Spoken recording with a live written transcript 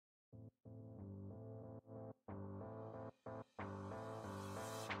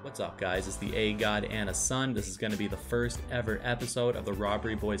What's up, guys? It's the A God and a Son. This is going to be the first ever episode of the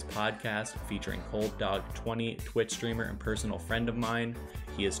Robbery Boys podcast featuring Colbdawg20, Twitch streamer and personal friend of mine.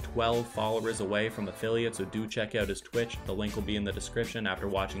 He is 12 followers away from affiliate, so do check out his Twitch. The link will be in the description after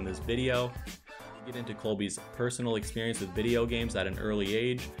watching this video. We get into Colby's personal experience with video games at an early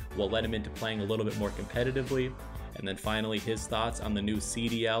age. We'll let him into playing a little bit more competitively. And then finally, his thoughts on the new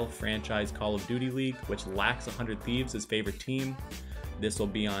CDL franchise Call of Duty League, which lacks 100 Thieves, his favorite team. This will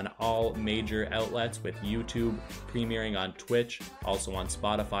be on all major outlets with YouTube, premiering on Twitch, also on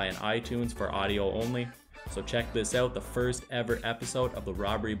Spotify and iTunes for audio only. So check this out, the first ever episode of the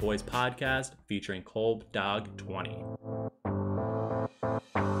Robbery Boys podcast featuring Colbdawg20.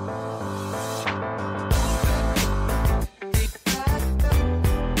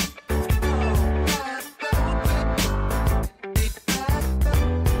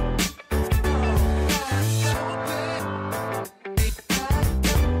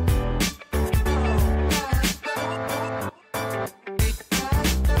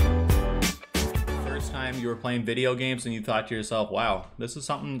 You were playing video games and you thought to yourself, wow, this is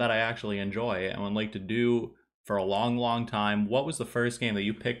something that I actually enjoy and would like to do for a long time. What was the first game that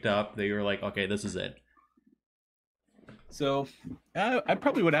you picked up that you were like, okay, this is it? So I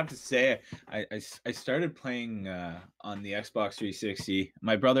probably would have to say I started playing on the Xbox 360.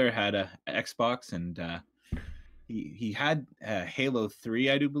 My brother had a Xbox, and he had Halo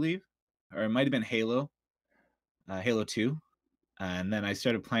 3, I do believe, or it might have been Halo 2. And then I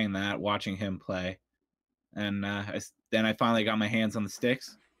started playing that, watching him play. And then I finally got my hands on the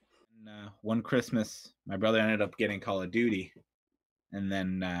sticks. And, one Christmas, my brother ended up getting Call of Duty. And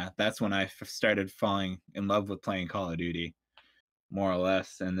then that's when I started falling in love with playing Call of Duty, more or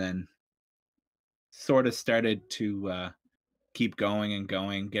less. And then sort of started to keep going and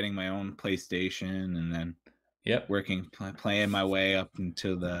going, getting my own PlayStation, and then playing my way up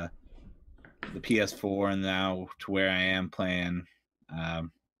into the PS4, and now to where I am playing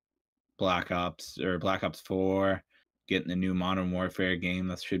Black Ops 4, getting the new Modern Warfare game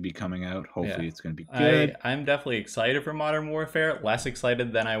that should be coming out. Hopefully it's going to be good. I'm definitely excited for Modern Warfare. Less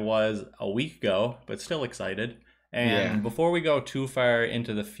excited than I was a week ago, but still excited. And before we go too far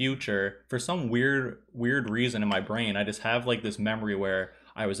into the future, for some weird reason in my brain, I just have like this memory where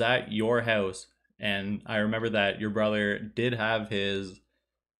I was at your house and I remember that your brother did have his,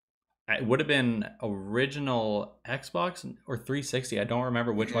 it would have been original Xbox or 360. I don't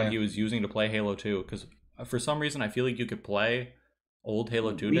remember which one he was using to play Halo 2, because for some reason I feel like you could play old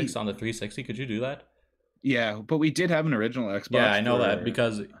Halo 2 discs on the 360. Could you do that? Yeah, but we did have an original Xbox. Yeah, I know that,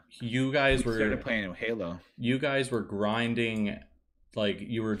 because you guys started playing Halo. You guys were grinding, like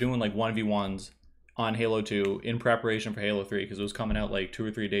you were doing like 1v1s on Halo 2 in preparation for Halo 3, because it was coming out like 2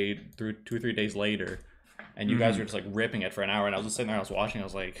 or 3 days later, and you guys were just like ripping it for an hour. And I was just sitting there, I was watching, I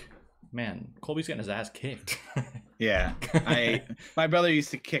was like, man, Colby's getting his ass kicked. Yeah, my brother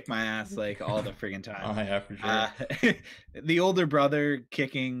used to kick my ass like all the friggin' time. Oh yeah, for sure. The older brother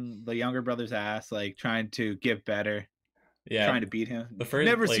kicking the younger brother's ass, like trying to get better. Yeah, trying to beat him.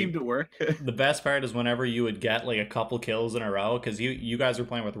 Never seemed to work. The best part is whenever you would get like a couple kills in a row, because you guys were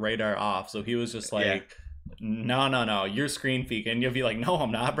playing with radar off, so he was just like, no, you're screen peeking. And you'll be like, no,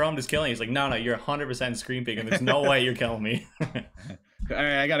 I'm not, bro, I'm just killing you. He's like, no, you're 100% screen peeking. There's no way you're killing me. All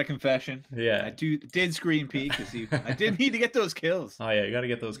right, I got a confession. Yeah, I did screen peek because I did need to get those kills. Oh yeah, you got to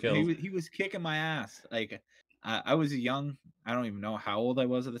get those kills. He was kicking my ass. Like I was young. I don't even know how old I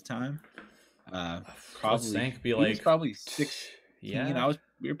was at the time. Probably be like, he was probably 16. Yeah,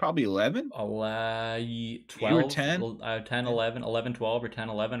 we were probably 11. 12. You were 10. 10, 11, 11, 12, or 10,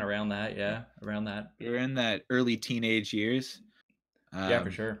 11, around that. Yeah, around that. We were in that early teenage years. Yeah,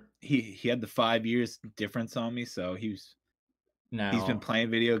 for sure. He had the 5 years difference on me, so he's been playing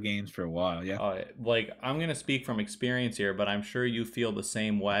video games for a while. Yeah. Like, I'm gonna speak from experience here, but I'm sure you feel the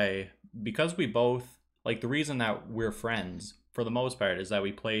same way, because we both, like, the reason that we're friends for the most part is that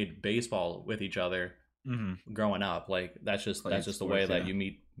we played baseball with each other growing up. Like, that's just the way that you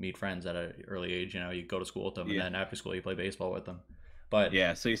meet friends at an early age. You know, you go to school with them, and then after school you play baseball with them. But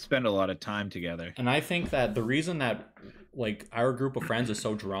yeah, so you spend a lot of time together. And I think that the reason that like our group of friends is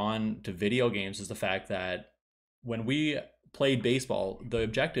so drawn to video games is the fact that when we played baseball, the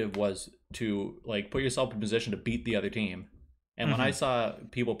objective was to like put yourself in a position to beat the other team. And when I saw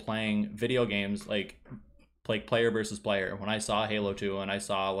people playing video games, like player versus player, when I saw Halo 2 and I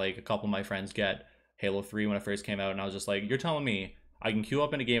saw like a couple of my friends get Halo 3 when it first came out, and I was just like, you're telling me I can queue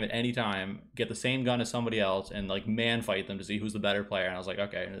up in a game at any time, get the same gun as somebody else, and like man fight them to see who's the better player? And I was like,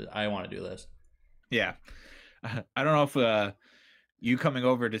 okay, I want to do this. Yeah. I don't know if you coming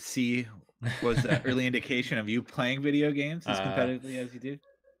over to see was the early indication of you playing video games as competitively as you do.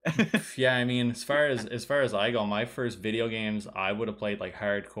 Yeah, I mean, as far as I go, my first video games I would have played like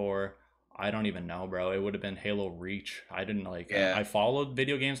hardcore. I don't even know, bro. It would have been Halo Reach. I didn't like. Yeah. I followed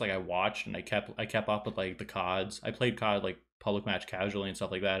video games, like I watched and I kept up with like the CODs. I played COD like public match casually and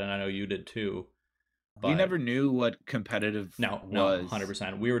stuff like that, and I know you did too. We But never knew what competitive no, no, was.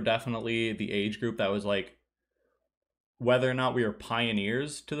 100%. We were definitely the age group that was like, whether or not we were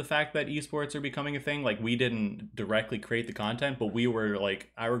pioneers to the fact that esports are becoming a thing, like we didn't directly create the content, but we were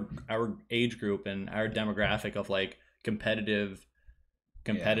like our age group and our demographic of like competitive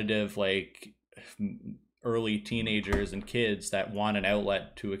Yeah. competitive like early teenagers and kids that want an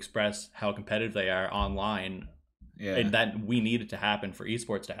outlet to express how competitive they are online, Yeah. and that we needed to happen for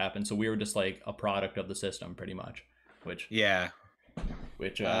esports to happen. So we were just like a product of the system pretty much, which Yeah.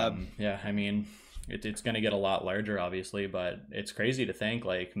 which Um, yeah, I mean, it's going to get a lot larger obviously, but it's crazy to think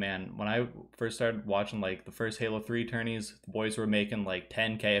like, man, when I first started watching like the first Halo 3 tourneys, the boys were making like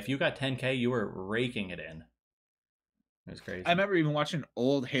 10K. If you got 10K, you were raking it in. It was I crazy. remember even watching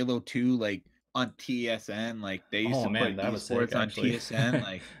old Halo 2 like on TSN. Like they used Oh to man, put that was sick esports on actually. TSN.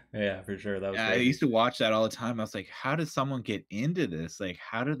 Like Yeah, for sure, that was I crazy. used to watch that all the time. I was like, how does someone get into this? Like,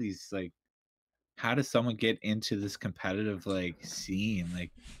 how does someone get into this competitive like scene?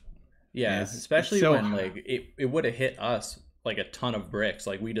 Like, and Yeah, it's especially so when like it would have hit us like a ton of bricks.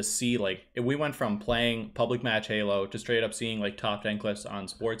 Like we just see like we went from playing public match Halo to straight up seeing like top 10 clips on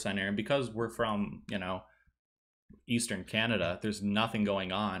Sports Center, and because we're from, Eastern Canada, there's nothing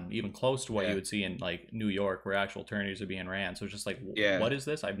going on even close to what you yeah, would see in like New York where actual tourneys are being ran. So it's just like, yeah. what is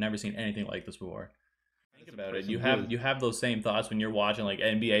this? I've never seen anything like this before. Think As a about it. person You who is, have you have those same thoughts when you're watching like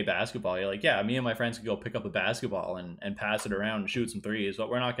NBA basketball. You're like, yeah, me and my friends could go pick up a basketball and pass it around and shoot some threes, but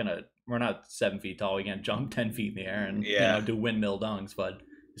we're not 7 feet tall. We can't jump 10 feet in the air and yeah. do windmill dunks. But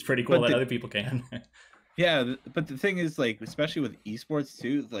it's pretty cool But that the other people can. but the thing is, like, especially with esports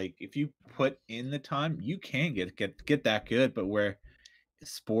too, like if you put in the time, you can get that good. But where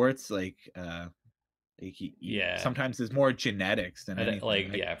sports, like Yeah, sometimes there's more genetics than anything. like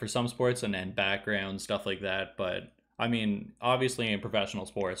Like, yeah, for some sports and then background stuff like that. But I mean, obviously in professional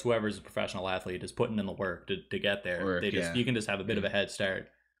sports, whoever's a professional athlete is putting in the work to get there. work, They just yeah, you can just have a bit of yeah, a head start.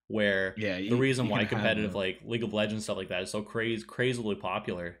 Where yeah. the reason You can why have competitive like League of Legends stuff like that is so crazily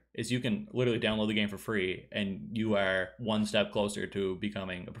popular is you can literally download the game for free and you are one step closer to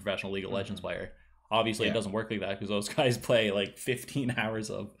becoming a professional League of Legends mhm, player. Obviously, it yeah, doesn't work like that because those guys play like 15 hours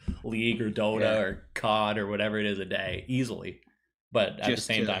of League or Dota yeah. or COD or whatever it is a day easily. But at the Just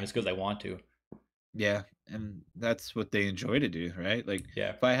same to time, it's because they want to. Yeah, and that's what they enjoy to do, right? Like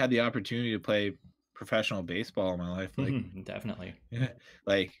Yeah, if I had the opportunity to play professional baseball in my life, like definitely.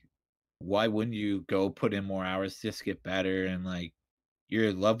 like why wouldn't you go put in more hours just to get better and like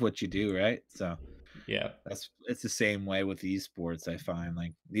you love what you do, right? So Yeah, it's the same way with esports. I find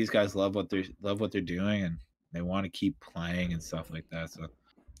like these guys love what they're doing and they want to keep playing and stuff like that. So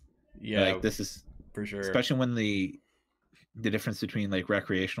yeah, like this is for sure. especially when the difference between like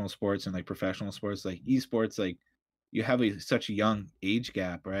recreational sports and like professional sports, like esports, like you have such a young age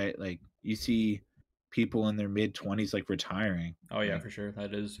gap, right? Like you see people in their mid 20s like retiring, Oh yeah, like for sure.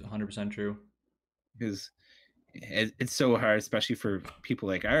 That is 100% true. because it's so hard, especially for people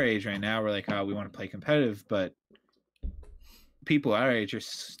like our age right now. We're like, oh, we want to play competitive, but people our age are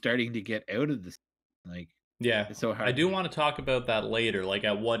starting to get out of this. Like Yeah, it's so I hard. do want to talk about that later. Like,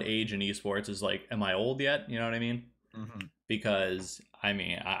 at what age in esports is like, am I old yet? You know what I mean? Mhm, Because I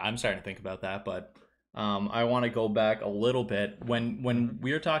mean, I'm starting to think about that, but I want to go back a little bit when mhm,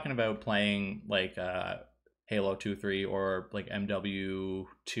 we were talking about playing like Halo 2, 3, or like MW2,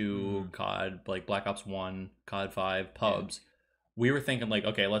 mhm. COD, like Black Ops 1, COD 5, Yeah. pubs. We were thinking like,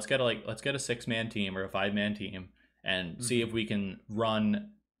 okay, let's get a 6-man team or a 5-man team and see if Mhm. we can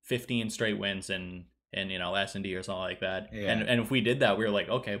run 15 straight wins in S&D or something like that. And Yeah. and if we did that, we were like,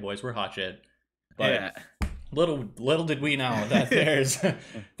 okay, boys, we're hot shit. But Yeah. little did we know that there's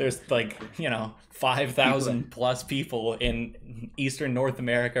like people 5,000 plus people in Eastern North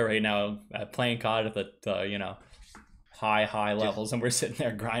America right now playing COD at the high just levels, and we're sitting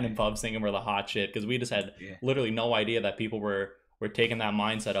there grinding pubs thinking we're the hot shit because we just had yeah. literally no idea that people were taking that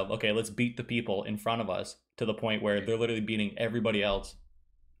mindset of, okay, let's beat the people in front of us to the point where Yeah. they're literally beating everybody else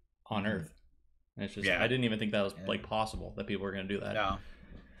on Mhm. Earth. And it's just, I Yeah. didn't even think that was Yeah. like possible that people were going to do that. No.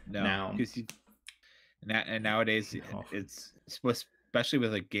 No, Now, because and nowadays oh, it's especially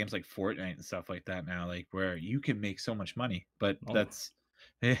with like games like Fortnite and stuff like that now, like where you can make so much money, but oh, that's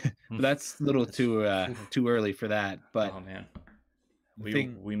a little that's, oof. too early for that. But Oh man, the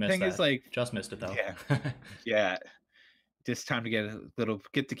we missed thing is that. like Just missed it though. yeah, yeah, just time to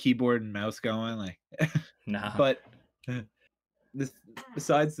get the keyboard and mouse going, like Nah. but this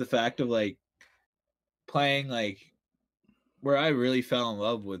besides the fact of like playing like where I really fell in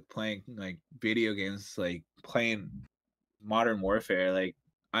love with playing like video games, like playing Modern Warfare, like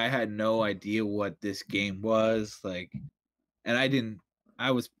I had no idea what this game was, like, and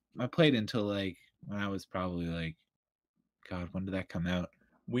I played until like when I was probably like, God, when did that come out?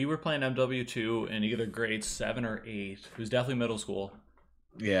 We were playing MW2 in either grade 7 or 8. It was definitely middle school.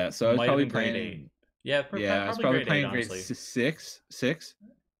 Yeah, so I was Might have probably been grade playing. 8. Yeah, Yeah, I was probably probably grade 8, playing grade honestly. six.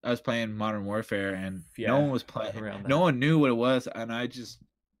 I was playing Modern Warfare, and no Yeah, one was playing. around No that. one knew what it was, and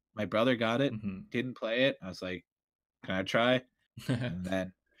my brother got it, Mm-hmm. didn't play it. I was like, "Can I try?" And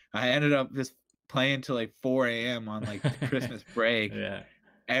then I ended up just playing till like 4 a.m. on like the Christmas break Yeah.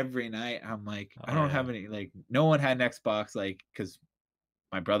 every night. I'm like, I Oh, don't yeah. have any, like, no one had an Xbox, like, because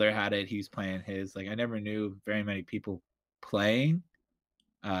my brother had it. He was playing his. Like, I never knew very many people playing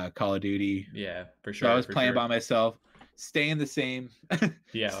Call of Duty. Yeah, for So I sure, was for playing sure. by myself, staying the same,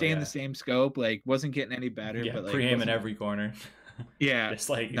 Yeah, oh, staying the yeah. same scope. Like, wasn't getting any better, Yeah, but like pre-aim in wasn't. every corner. Yeah, Just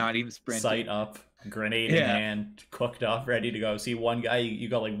like not even sight sprinting. up, grenade in Yeah, hand, cooked up, ready to go. See one guy, you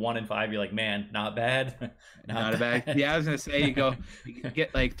got like 1 in 5. You're like, man, not bad, not not a bad. bad. Yeah, I was gonna say you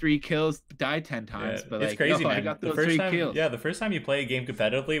get like 3 kills, die 10 times, Yeah, but it's like no, crazy, I man. got The those first three time, yeah, kills. the first time you play a game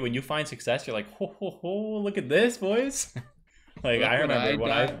competitively, when you find success, you're like, ho ho ho, look at this, boys. Like I Look what remember I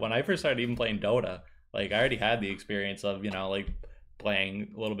when I got. when I first started even playing Dota, like I already had the experience of, like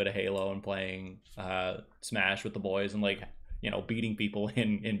playing a little bit of Halo and playing Smash with the boys and like, beating people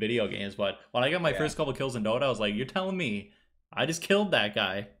in video games. But when I got my Yeah, first couple kills in Dota, I was like, you're telling me I just killed that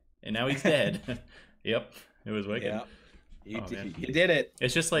guy and now he's dead. Yep, it was wicked. yeah. Oh man. You did it.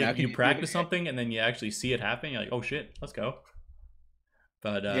 It's just Now like can you you do it practice again? something and then you actually see it happen. You're like, oh shit, let's go.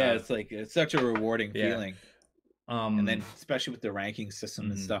 But Yeah, it's like it's such a rewarding yeah. feeling, and Um then especially with the ranking system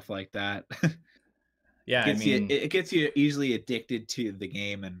and mhm. stuff like that. Yeah, I Gets you mean, it gets you easily addicted to the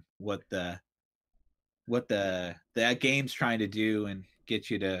game and what the that game's trying to do, and get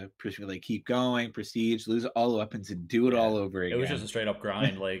you to like keep going, prestige, lose all the weapons, and do it yeah. all over It was just again. a straight up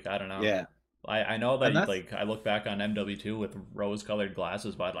grind. Like, I don't know. Yeah, I know and that that's like I look back on MW2 with rose colored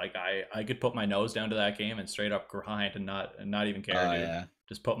glasses, but like I could put my nose down to that game and straight up grind and not even care, dude. yeah.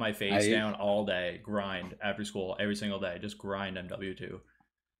 Just put my face I down all day, grind after school every single day, just grind MW2.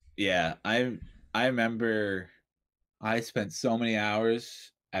 yeah, I remember I spent so many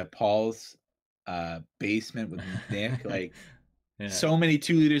hours at Paul's basement with Nick, like Yeah. so many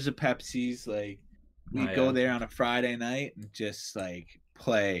 2 liters of Pepsis. Like Oh we'd go yeah. there on a Friday night and just like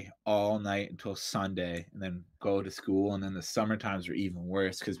play all night until Sunday, and then go to school. And then the summer times were even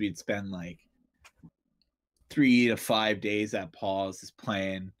worse because we'd spend like 3 to 5 days at Paul's just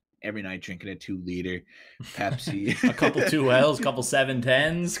playing every night, drinking a 2 liter Pepsi. A couple 2Ls, couple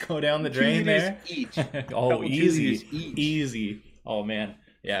 710s go down the two drain liters there. each. Oh, Couple 2 liters easy, each. easy. Oh man,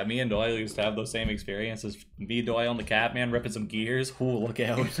 yeah. Me and Doyle used to have those same experiences. Me, Doyle, on the cat man ripping some gears. Ooh, look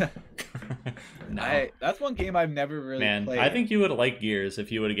out! No, That's one game I've never really man. I played. think you would have liked Gears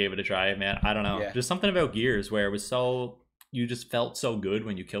if you would have gave it a try, man. I don't know. Yeah. Just something about Gears where it was so. You just felt so good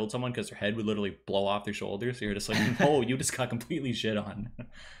when you killed someone because their head would literally blow off their shoulders. So you're just like, oh, you just got completely shit on.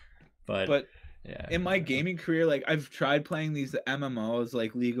 But But yeah, in my gaming career, like I've tried playing these MMOs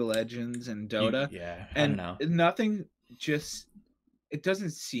like League of Legends and Dota, yeah. I don't and know. nothing just it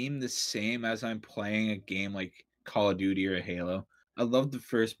doesn't seem the same as I'm playing a game like Call of Duty or Halo. I love the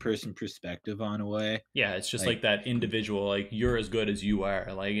first person perspective on a way. Yeah, it's just Like, like that individual, like you're as good as you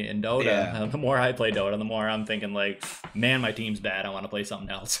are. Like in Dota, yeah, the more I play Dota, the more I'm thinking like, man, my team's bad. I want to play something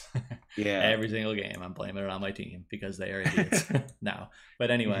else. yeah. Every single game, I'm blaming it on my team because they are idiots. No, but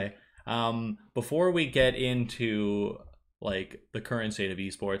anyway, before we get into like the current state of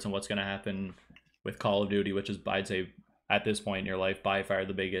esports and what's going to happen with Call of Duty, which is I'd say at this point in your life by far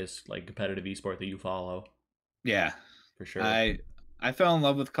the biggest like competitive esport that you follow, Yeah. for sure. I fell in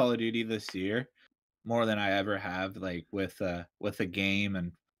love with Call of Duty this year more than I ever have, like with a game,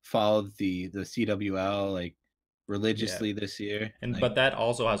 and followed the CWL like Yeah. religiously this year. And Like but that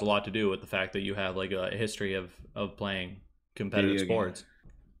also has a lot to do with the fact that you have like a history of playing competitive video game. sports.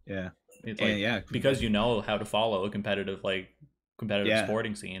 Yeah. It's And like yeah, because you know how to follow a competitive yeah.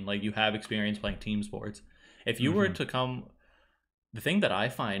 sporting scene. Like you have experience playing team sports. If you were Hmm. to come, the thing that I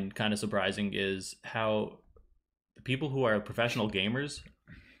find kind of surprising is how the people who are professional gamers,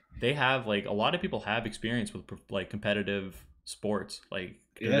 they have like a lot of people have experience with like competitive sports, like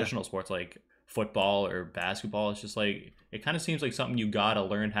Yeah. traditional sports like football or basketball. It's just like it kind of seems like something you gotta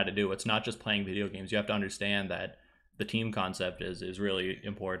learn how to do. It's not just playing video games. You have to understand that the team concept is really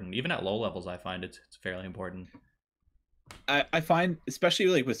important. Even at low levels, I find it's fairly important. I find, especially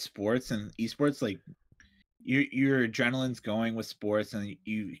like with sports and esports, like your adrenaline's going with sports, and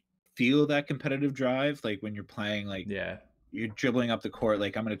you feel that competitive drive, like when you're playing, like Yeah. you're dribbling up the court,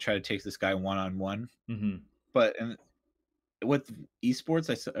 like I'm going to try to take this guy one-on-one. Mm-hmm. But and with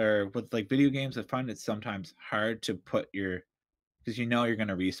esports, or with like video games, I find it sometimes hard to put your, because you're going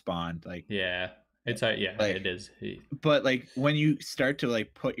to respawn, Yeah. It's yeah, like it is. but like when you start to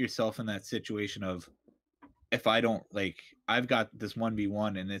like put yourself in that situation of, if I don't, like, I've got this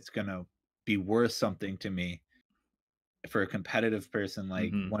 1v1 and it's gonna be worth something to me for a competitive person,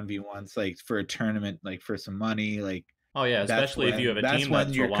 like Mm-hmm. 1v1s, like for a tournament, like for some money, like Oh yeah, especially if you have a that's team when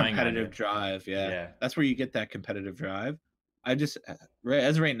that's your relying on you. competitive drive, yeah, Yeah. that's where you get that competitive drive. I just right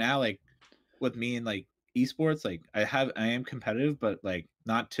as right now, like with me and like esports, like I am competitive, but like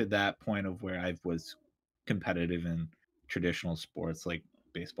not to that point of where I was competitive in traditional sports like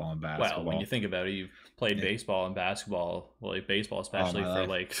baseball and Well, when you basketball. think about it, you've played Yeah. baseball and basketball, well, like baseball All especially, my for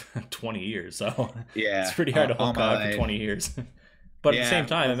life. like 20 years. So it's Yeah, pretty hard to all hold my COD for life. 20 years. But at the same Yeah,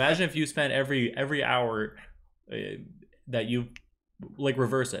 time, well, imagine if you spent every hour uh, that you like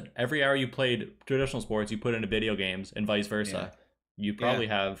reverse it. Every hour you played traditional sports, you put into video games, and vice yeah, versa. You yeah. probably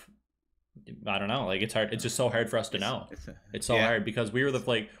have, I don't know, like it's hard. It's just so hard for us to know. It's It's so yeah. hard because we were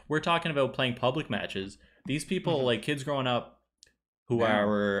we're talking about playing public matches. These people, Mhm. like kids growing up who Now,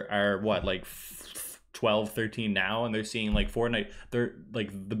 are what, like 12, 13 now, and they're seeing like Fortnite. They're like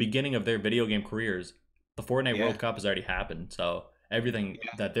the beginning of their video game careers. The Fortnite yeah, World Cup has already happened, so everything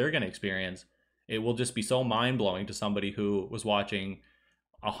yeah, that they're going to experience, it will just be so mind-blowing to somebody who was watching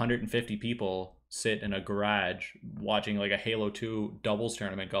 150 people sit in a garage watching like a Halo 2 doubles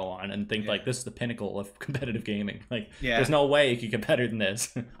tournament go on and think yeah, like this is the pinnacle of competitive gaming. Like there's yeah, no way you can get better than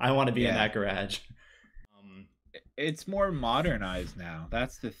this. I want to be in yeah. that garage. Um, It's more modernized now.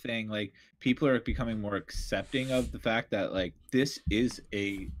 That's the thing. Like people are becoming more accepting of the fact that like this is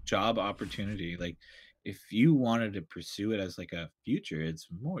a job opportunity. Like if you wanted to pursue it as like a future, it's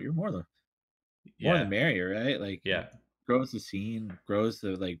more you're more the yeah, merrier, right? Like yeah. grows the scene, grows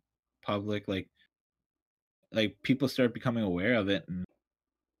the like public, like people start becoming aware of it, and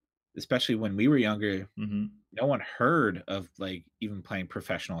especially when we were younger, Hmm. no one heard of like even playing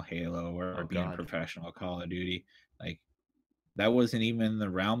professional Halo or Oh being God. professional Call of Duty. Like that wasn't even in the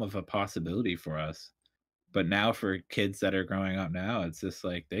realm of a possibility for us. But now for kids that are growing up now, it's just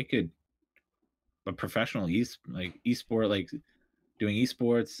like they could a professional like esport, like doing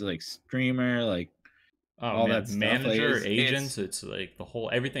esports, like streamer, like Oh all man, that stuff. Like manager, it's agents, it's like the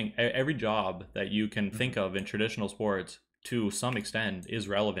whole everything, every job that you can think mhm. of in traditional sports to some extent is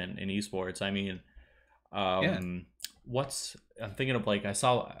relevant in esports. I mean, Yeah, um what's I'm thinking of, like I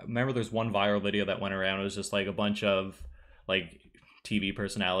remember there's one viral video that went around. It was just like a bunch of like TV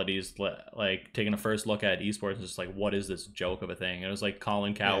personalities like taking a first look at esports and just like, what is this joke of a thing? And it was like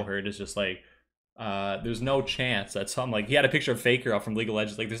Colin yeah, Cowherd is just like, there's no chance that some, like, he had a picture of Faker out from League of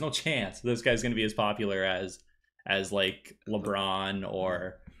Legends, like there's no chance this guy's gonna be as popular as like LeBron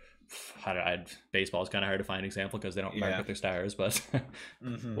or baseball is kind of hard to find an example because they don't yeah, market their stars, but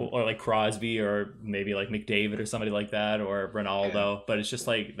hmm, or like Crosby or maybe like McDavid or somebody like that or yeah, Ronaldo. But it's just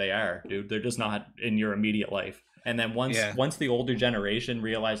like they are, dude. They're just not in your immediate life. And then yeah, once the older generation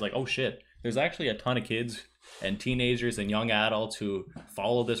realize like, oh shit, there's actually a ton of kids and teenagers and young adults who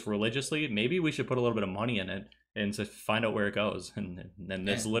follow this religiously. Maybe we should put a little bit of money in it and to find out where it goes. And then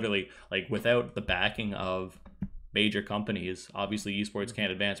yeah, this literally, like, without the backing of major companies, obviously esports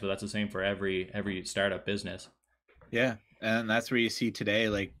can't advance. But that's the same for every startup business. yeah. And that's where you see today,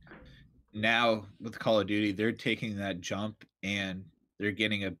 like now with Call of Duty, they're taking that jump and they're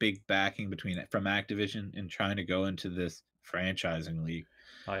getting a big backing from Activision and trying to go into this franchising league.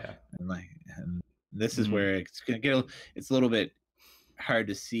 Oh yeah. And like and this is Mm-hmm. where it's gonna get it's a little bit hard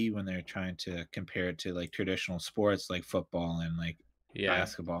to see when they're trying to compare it to like traditional sports like football and like Yeah.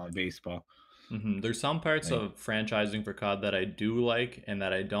 basketball and baseball. There's some parts Like of franchising for COD that I do like and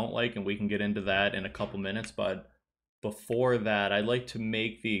that I don't like, and we can get into that in a couple minutes. But before that, I'd like to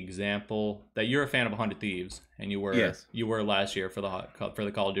make the example that you're a fan of 100 Thieves, and yes. you were last year for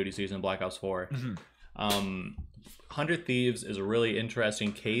the Call of Duty season, Black Ops 4. Mhm. 100 Thieves is a really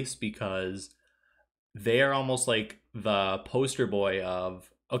interesting case because they are almost like the poster boy of,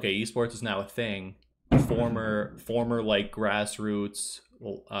 okay, esports is now a thing. Mhm. Former like grassroots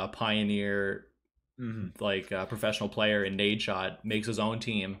pioneer, Mhm. like professional player in Nadeshot, makes his own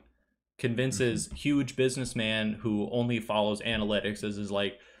team, Mhm. convinces huge businessman who only follows analytics, as is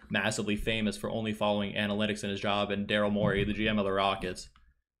like massively famous for only following analytics in his job, and Daryl Morey, the GM of the Rockets.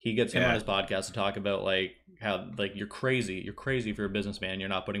 He gets him on Yeah. his podcast to talk about like how, like, you're crazy if you're a businessman, you're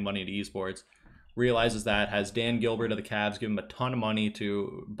not putting money into esports. Realizes that, has Dan Gilbert of the Cavs give him a ton of money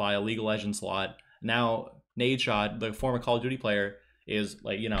to buy a League of Legends slot. Now Nadeshot, the former Call of Duty player, is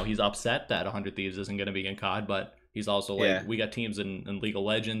like, he's upset that 100 Thieves isn't going to be in COD, but he's also like, Yeah. we got teams in League of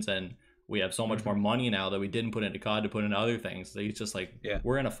Legends, and we have so much more Mhm. money now that we didn't put into COD to put into other things. So he's just like, Yeah.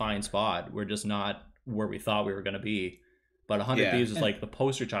 we're in a fine spot. We're just not where we thought we were going to be. But 100 Yeah. Thieves is like the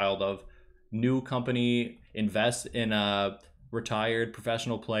poster child of new company invest in a retired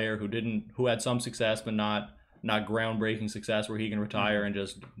professional player who had some success, but not groundbreaking success where he can retire and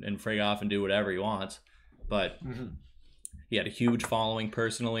just frig off and do whatever he wants. But he had a huge following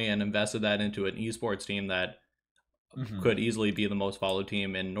personally and invested that into an esports team that could easily be the most followed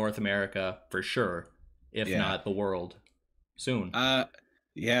team in North America for sure, if Yeah. not the world soon.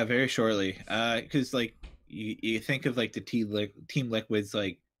 Yeah, very shortly. Because like you think of like the Team Liquid's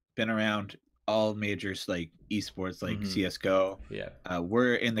like been around all majors like esports like CS:GO. Yeah.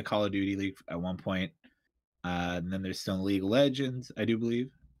 We're in the Call of Duty League at one point. And then there's still League of Legends, I do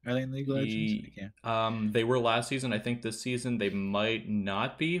believe. Are they in League of Legends? I can't. They were last season. I think this season they might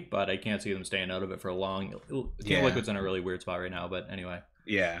not be, but I can't see them staying out of it for a long. Team Liquid's in a really weird spot right now, but anyway.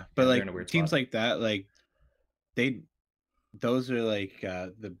 Yeah, but they're like in a weird teams spot. like that, like those are like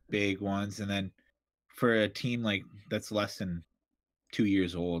the big ones, and then for a team like that's less than 2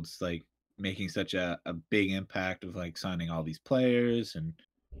 years old, it's like making such a big impact of like signing all these players, and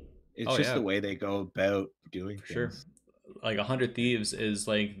it's just the way they go about doing For sure. things. Like 100 Thieves is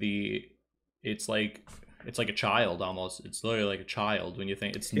like it's like a child almost. It's literally like a child when you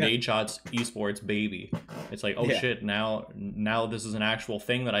think it's Nadeshot's esports baby. It's like, oh shit, now this is an actual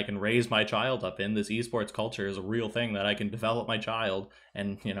thing that I can raise my child up in. This esports culture is a real thing that I can develop my child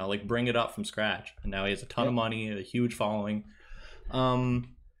and like bring it up from scratch. And now he has a ton of money, a huge following.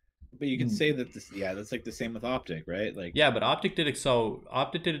 But you can say that that's like the same with Optic, right? Like but Optic did it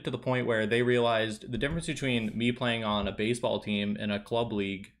to the point where they realized the difference between me playing on a baseball team in a club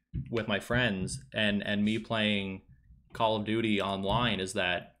league with my friends and me playing Call of Duty online is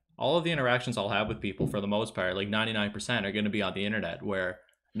that all of the interactions I'll have with people, for the most part, like 99%, are going to be on the internet, where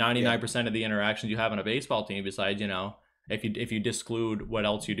 99% of the interactions you have on a baseball team, besides if you disclude what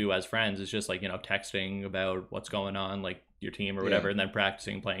else you do as friends, it's just like texting about what's going on, like your team or whatever, and then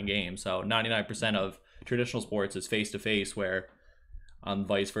practicing playing games. So 99% of traditional sports is face to face, where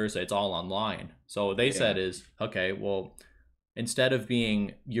vice versa, it's all online. So what they said is, okay, well, instead of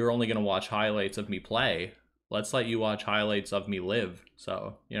being you're only going to watch highlights of me play, let's let you watch highlights of me live.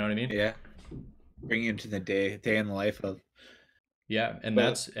 So you know what I mean? Yeah, bring you into the day in the life of. Yeah, and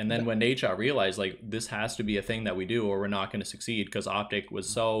then when Nadeshot realized like this has to be a thing that we do or we're not going to succeed, because Optic was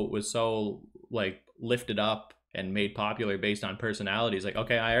so like lifted up and made popular based on personalities. Like,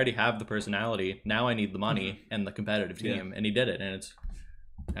 okay, I already have the personality, now I need the money and the competitive team, and he did it, and it's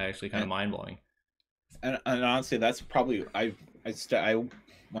actually kind of mind blowing. And honestly, that's probably I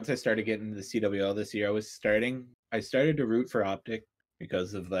once I started getting into the CWL this year, I started to root for Optic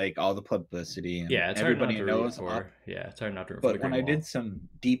because of like all the publicity and it's everybody hard not to knows. It's hard not to root but for. When I did some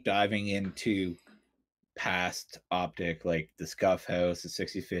deep diving into past Optic, like the Scuff House, the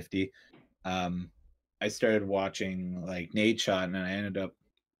 6050, I started watching like Nadeshot, and I ended up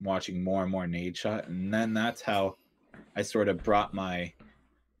watching more and more Nadeshot, and then that's how I sort of brought my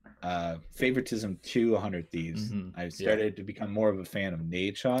favoritism to 100 Thieves. I've started to become more of a fan of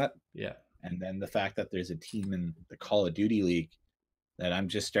Nadeshot. Yeah. And then the fact that there's a team in the Call of Duty League that I'm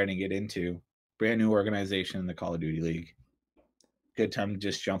just starting to get into, brand new organization in the Call of Duty League. Good time to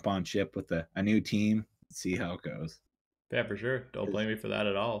just jump on ship with a new team, see how it goes. Yeah, for sure. Don't blame me for that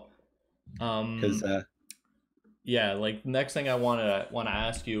at all. Because like next thing I want to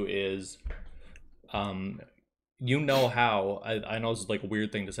ask you is, how I know this is like a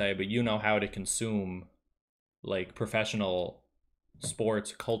weird thing to say, but how to consume like professional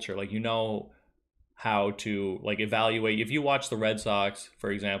sports culture. Like how to like evaluate. If you watch the Red Sox,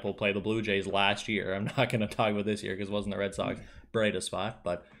 for example, play the Blue Jays last year, I'm not going to talk about this year because it wasn't the Red Sox brightest spot,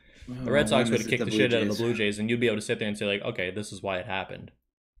 but the Red Sox would have kicked the shit out of the Blue Jays, and you'd be able to sit there and say like, okay, this is why it happened.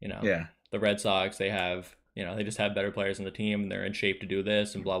 The Red Sox, they have they just have better players in the team, and they're in shape to do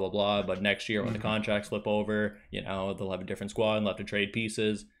this and blah blah blah. But next year when the contracts flip over, they'll have a different squad and they'll have to trade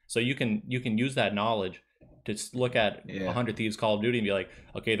pieces. So you can use that knowledge to look at 100 Thieves Call of Duty and be like,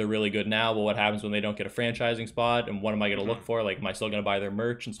 okay, they're really good now, but what happens when they don't get a franchising spot, and what am I going to look for? Like, am I still going to buy their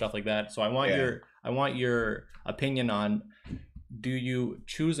merch and stuff like that? So I want your opinion on, do you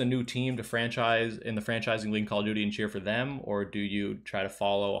choose a new team to franchise in the franchising league Call of Duty and cheer for them, or do you try to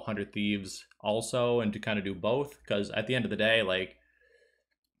follow 100 Thieves also and to kind of do both? Because at the end of the day, like,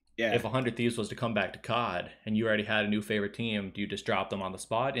 if 100 Thieves was to come back to COD and you already had a new favorite team, do you just drop them on the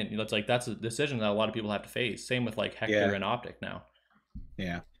spot? And that's a decision that a lot of people have to face. Same with like Hector and Optic now.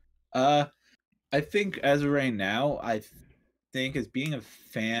 I think as of right now, think as being a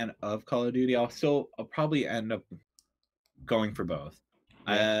fan of Call of Duty, I'll probably end up going for both.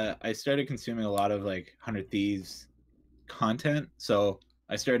 Yeah, I started consuming a lot of like 100 Thieves content, so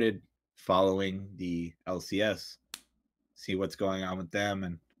I started following the LCS, see what's going on with them,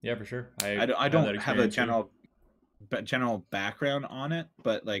 and yeah, for sure. I have that don't have a experience too. general background on it,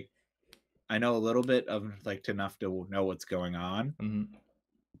 but like I know a little bit of like enough to know what's going on. Mm-hmm.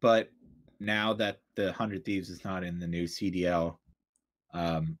 But now that the 100 Thieves is not in the new CDL,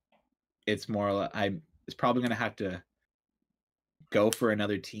 um, it's more I'm it's probably gonna have to go for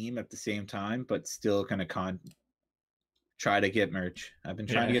another team at the same time, but still gonna try to get merch. I've been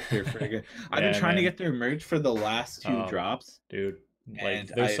trying to Yeah, get their I've been yeah, trying to man. get their merch for the last two Oh, drops, dude, like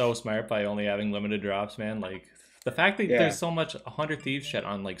and they're so smart by only having limited drops, man. Like the fact that yeah, there's so much 100 Thieves shit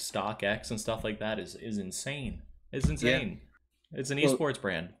on like StockX and stuff like that is insane. It's yeah. insane. It's an Well, esports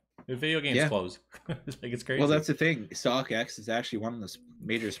brand. The video games yeah. close. It's Well, crazy. that's the thing. StockX is actually one of the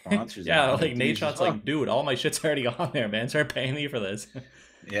major sponsors of Yeah, like 100 Nate Thieves as Shot's well. like, dude, all my shit's already on there, man. Start paying me for this.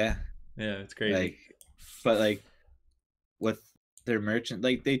 Yeah, Yeah, it's crazy. like, but like with their merchant,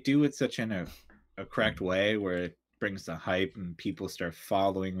 like they do it such in a correct way where it brings the hype and people start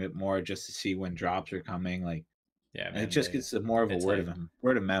following it more just to see when drops are coming. Like, Yeah, and it man. just gets more of a It's like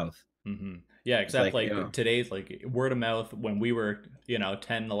word of mouth. Yeah, It's except like, like today's like word of mouth when we were,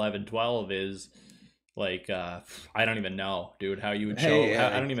 10, 11, 12 is like I don't even know, dude, how you would show hey, how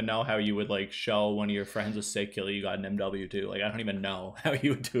I don't even know how you would like show one of your friends a sick kill you got an MW to. Like I don't even know how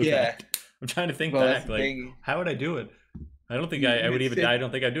you would do yeah. that. I'm trying to think Well, that's back. the Like thing. how would I do it? I don't think I would You'd even sit. I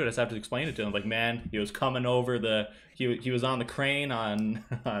don't think I'd do it. I just have to explain it to him. Like, man, he was coming over he was on the crane on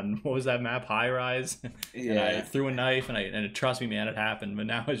on what was that map, High Rise, and I Yeah, threw a knife and trust me, man, it happened. But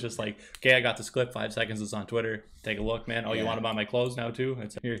now it's just like, okay, I got this clip, 5 seconds, it's on Twitter. Take a look, man. Oh, you want yeah. to buy my clothes now too?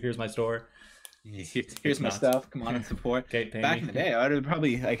 Here's my store. Here's It's my nuts. stuff. Come on and support. Okay, pay Back me. in the day, I would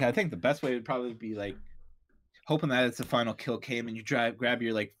probably like. I think the best way would probably be like hoping that it's the final kill came and you grab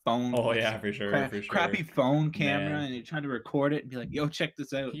your like phone, Oh yeah, for sure, for crappy sure, phone camera, man. and you're trying to record it and be like, "Yo, check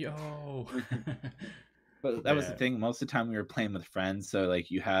this out." Yo. But that was the Yeah. thing. Most of the time, we were playing with friends, so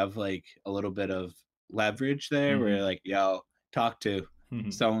like you have like a little bit of leverage there, where you're Mm-hmm. like, "Yo, talk to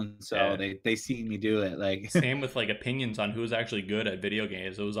so and so." Yeah. They see me do it, like. Same with like opinions on who's actually good at video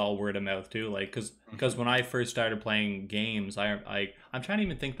games. It was all word of mouth too. Like, cause when I first started playing games, I'm trying to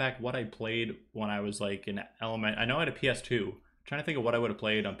even think back what I played when I was like in element. I know I had a PS2. I'm trying to think of what I would have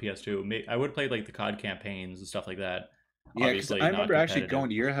played on PS2. I would have played like the COD campaigns and stuff like that. Yeah, because Obviously I not remember actually competitive. going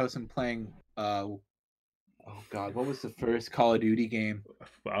to your house and playing. Oh God, what was the first Call of Duty game?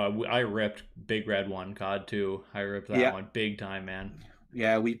 I ripped Big Red One, COD 2. I ripped that Yeah, one big time, man.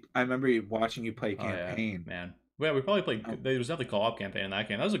 yeah. I remember watching you play Oh yeah, campaign. man. Yeah, we probably Oh, played. There was definitely co-op campaign in that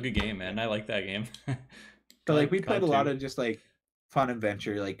game. That was a good game, man. I like that game. but like we played a COD lot 2. of just like fun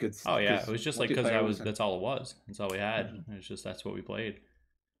adventure, like good Oh yeah, it because was just like because multiplayer that was wasn't. that's all it was. That's all we had. Mhm. It was just that's what we played.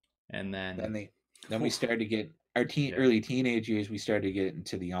 And Then then, we started to get our yeah, early teenage years. We started to get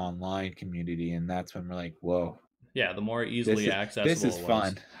into the online community, and that's when we're like, whoa, yeah, the more this easily is this accessible is it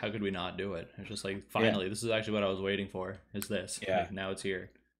fun. was, how could we not do it? It's just like Yeah, finally, this is actually what I was waiting for. Is this yeah, like now it's here?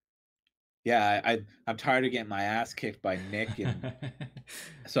 yeah. I'm tired of getting my ass kicked by Nick, and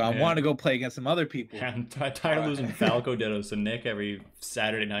so I Yeah. want to go play against some other people. I'm tired of Uh, losing Falco Dittos to Nick every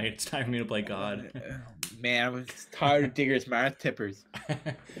Saturday night. It's time for me to play God. Man, I was tired of Digger's Mouth Tippers.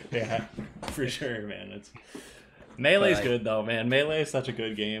 Yeah, for sure, man. It's But Melee's like, good though, man. Melee is such a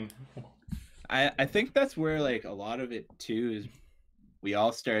good game. I think that's where like a lot of it too is we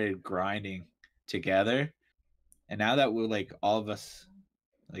all started grinding together, and now that we're like all of us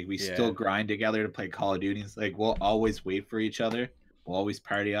like we still Yeah. grind together to play Call of Duty. It's like we'll always wait for each other. We'll always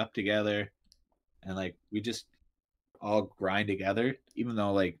party up together, and like we just all grind together. Even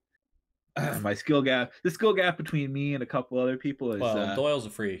though like the skill gap between me and a couple other people is Well, Doyle's a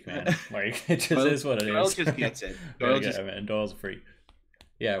freak, man. Like it just Doyle, is what it Doyle is. just gets it. We gotta Doyle get just it, man. Doyle's a freak.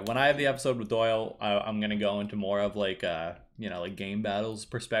 Yeah, when I have the episode with Doyle, I'm gonna go into more of like like game battles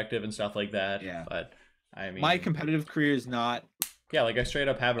perspective and stuff like that. yeah. But I My mean, competitive career is not. yeah, like I straight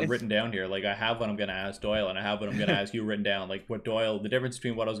up have it It's written down here. Like I have what I'm gonna ask Doyle, and I have what I'm gonna ask you written down. Like what Doyle, the difference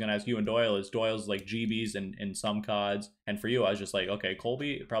between what I was gonna ask you and Doyle is Doyle's like GBs and in some CODs, and for you, I was just like, okay,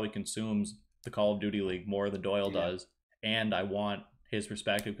 Colby probably consumes the Call of Duty League more than Doyle yeah. does, and I want his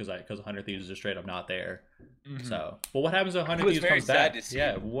perspective because 100 Thieves is just straight up not there. Mm-hmm. So, but what happens if It 100 was Thieves very comes sad back? to see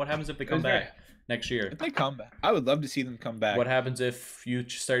Yeah, them. what happens if they It come was very. back next year? If they come back, I would love to see them come back. What happens if you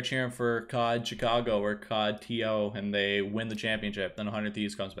start cheering for COD Chicago or COD TO and they win the championship? Then 100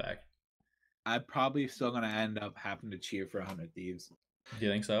 Thieves comes back. I'm probably still gonna end up having to cheer for 100 Thieves. Do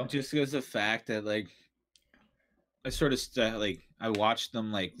you think so? Just because the fact that like I sort of like I watched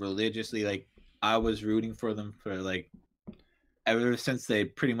them like religiously. Like I was rooting for them for like ever since they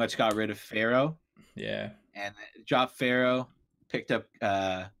pretty much got rid of Pharaoh Yeah. and dropped Pharaoh, picked up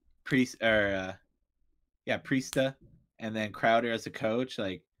Priest or Priesta, and then Crowder as a coach.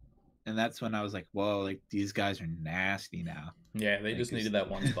 Like, and that's when I was like, whoa, like these guys are nasty now. Yeah, they Like, just needed that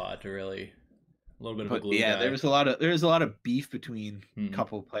one spot to really a little bit of a but glue yeah, guy. there was a lot of beef between a Hmm.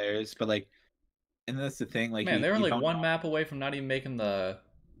 couple players, but like, and that's the thing, like Man, they were you like don't one know map away from not even making the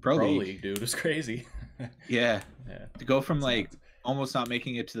pro pro league. league, dude. It was crazy. Yeah, Yeah, to go from it's like nuts. almost not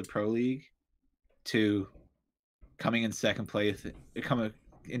making it to the pro league to coming in second place, coming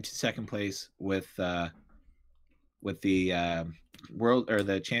into second place with the world or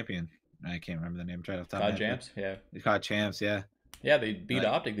the champion. I can't remember the name right off the top of my COD head, but champs, yeah, they caught champs. Yeah, yeah. They beat like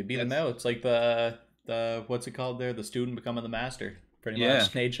Optic. They beat them that's out. It's like the what's it called there? The student becoming the master. Pretty yeah,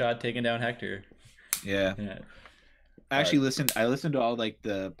 much. Nade shot taking down Hector. yeah. Yeah, I but actually listened. I listened to all like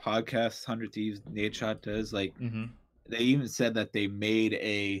the podcasts Hundred Thieves Nade Shot does. Like hmm they even said that they made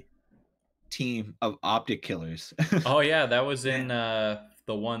a team of optic killers. oh yeah, that was in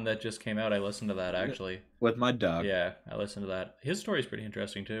the one that just came out. I listened to that actually. With Mud Dog. Yeah, I listened to that. His story's pretty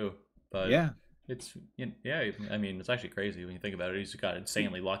interesting too, but Yeah, it's yeah. I mean, it's actually crazy when you think about it. He's got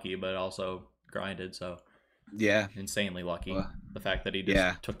insanely lucky, but also grinded. So yeah, insanely lucky. well, The fact that he just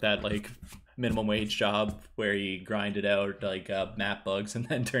yeah, took that like minimum wage job where he grinded out like map bugs and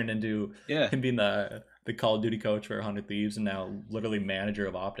then turned into yeah. him being the Call of Duty coach for 100 Thieves and now literally manager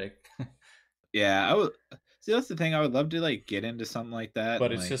of Optic. Yeah, I would see. That's the thing. I would love to like get into something like that,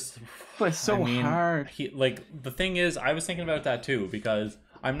 But and it's like, just, but it's I so mean, hard. he like the thing is, I was thinking about that too because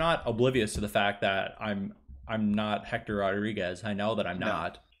I'm not oblivious to the fact that I'm not Hector Rodriguez. I know that I'm No,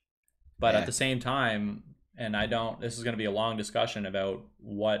 not, but at yeah, the same time, and I don't. This is going to be a long discussion about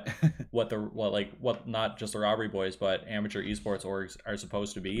what not just the Robbery Boys, but amateur esports orgs are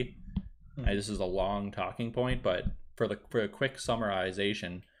supposed to be. And this is a long talking point, but for a quick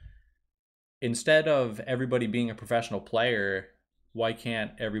summarization, instead of everybody being a professional player, why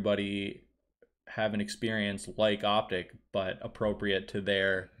can't everybody have an experience like Optic but appropriate to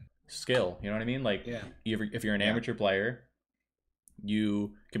their skill? You know what I mean? Like yeah, if you're an yeah, amateur player,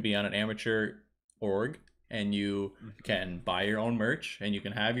 you can be on an amateur org and you mhm, can buy your own merch and you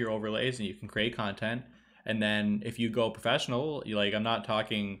can have your overlays and you can create content. And then if you go professional, you like I'm not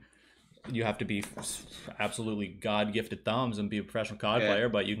talking you have to be absolutely god gifted thumbs and be a professional COD yeah, player,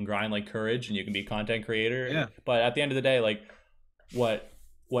 but you can grind like courage and you can be a content creator. yeah, But at the end of the day, like what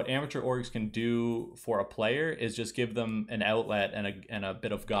what amateur orgs can do for a player is just give them an outlet and a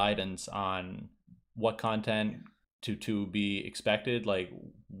bit of guidance on what content to be expected, like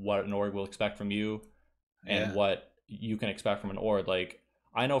what an org will expect from you and yeah, what you can expect from an org. Like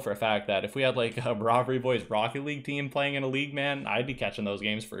I know for a fact that if we had like a Robbery Boys Rocket League team playing in a league, man, I'd be catching those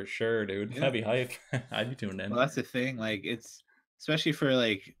games for sure, dude. yeah. That'd be hype. I'd be tuned Well, in. that's the thing. Like, it's especially for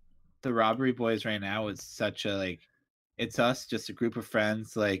like the Robbery Boys right now. It's such a like, it's us, just a group of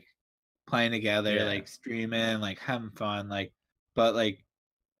friends, like playing together, Yeah. like streaming, like having fun, like. But like,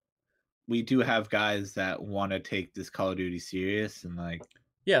 we do have guys that want to take this Call of Duty serious, and like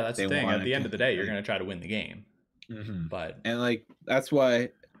Yeah, that's the they thing. At want the end to of the day, you're like, gonna try to win the game. But and like that's why.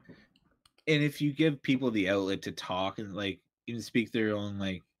 And if you give people the outlet to talk and like even speak their own,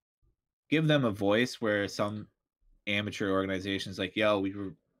 like give them a voice, where some amateur organizations like, yo, we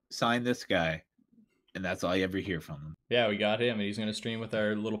signed this guy, and that's all you ever hear from them. yeah, we got him and he's gonna stream with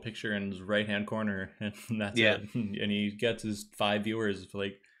our little picture in his right hand corner and that's Yeah, it. And he gets his 5 viewers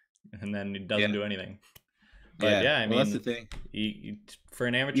like and then he doesn't yeah, do anything. But yeah. yeah, I Well, that's the mean, thing. for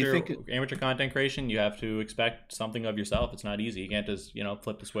an You amateur think amateur content creation, you have to expect something of yourself. It's not easy. You can't just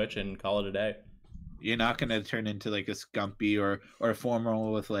flip the switch and call it a day. you're not gonna turn into like a Scumpy or a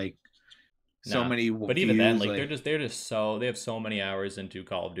formal with like so Nah, many but even then, views, like like they're just so they have so many hours into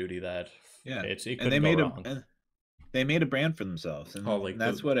Call of Duty that yeah. it And they couldn't go made wrong. they made a brand for themselves, Oh, and like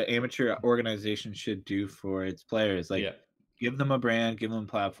that's what an amateur organization should do for its players. Like, yeah, give them a brand, give them a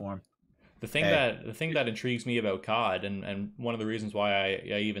platform. Hey, the thing that intrigues me about COD and one of the reasons why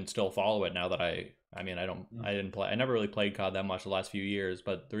I even still follow it now that I mean I didn't play I never really played COD that much the last few years,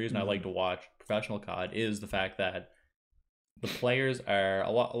 but the reason I like mm-hmm. to watch professional COD is the fact that the players are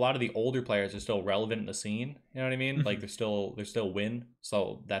a lot of the older players are still relevant in the scene. You know what I mean? Like they're still win,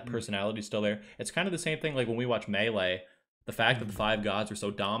 so that personality's still there. It's kind of the same thing like when we watch Melee. The fact that the five gods were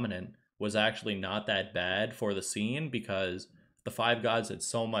so dominant was actually not that bad for the scene because the five gods had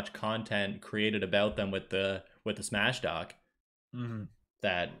so much content created about them with the Smash doc Mm-hmm.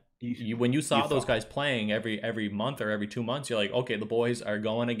 that when you saw those thought. guys playing every month or every 2 months, you're like, okay, the boys are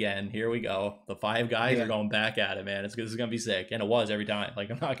going again. Here we go. The 5 guys are going back at it, man. This is gonna be sick, and it was every time.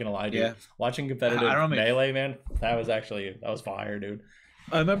 Like, I'm not gonna lie, dude. Yeah. Watching I competitive don't know. melee, man, that was fire, dude.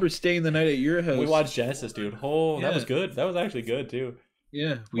 I remember staying the night at your house. We watched Genesis, dude. Oh, that was good. That was actually good too.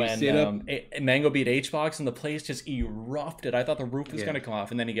 Yeah, we When stayed up. Mango beat H-Box and the place just erupted. I thought the roof was gonna come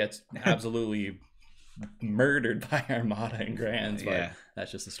off, and then he gets absolutely murdered by Armada and Grands. But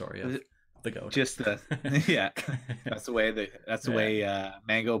that's just the story of the goat. Just the that's the way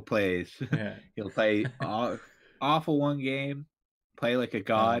Mango plays. Yeah. He'll play awful one game, play like a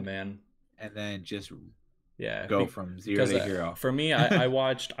god, man, and then just yeah, go from 0 to hero. For me, I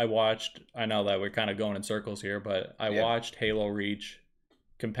watched. I know that we're kind of going in circles here, but I watched Halo Reach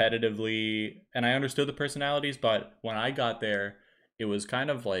competitively, and I understood the personalities, but when I got there, it was kind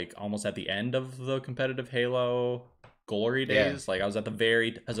of like almost at the end of the competitive Halo glory days. Like I was at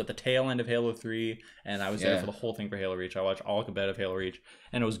the tail end of Halo 3, and I was there for the whole thing for Halo Reach. I watched all competitive Halo Reach,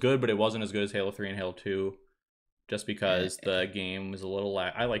 and it was good, but it wasn't as good as Halo 3 and Halo 2. Just because the game was a little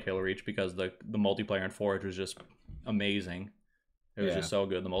I like Halo Reach because the multiplayer in Forge was just amazing. It was just so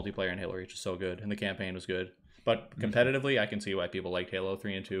good. The multiplayer in Halo Reach is so good, and the campaign was good. But competitively, I can see why people liked Halo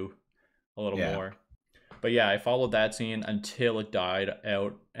 3 and 2 a little more. But yeah, I followed that scene until it died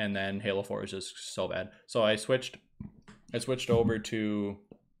out, and then Halo 4 was just so bad. So I switched over to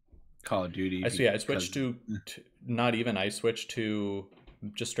Call of Duty. I switched to not even. I switched to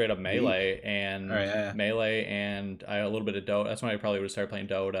just straight up melee and melee, and I a little bit of Dota. That's when I probably would have started playing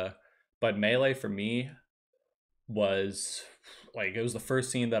Dota. But melee for me was like, it was the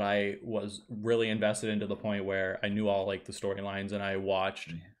first scene that I was really invested in to the point where I knew all like the storylines, and I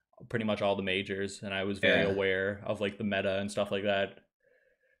watched pretty much all the majors, and I was very aware of like the meta and stuff like that.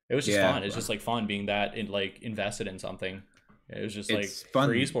 It was just fun. It's just like fun being that invested in something. It was just it's like fun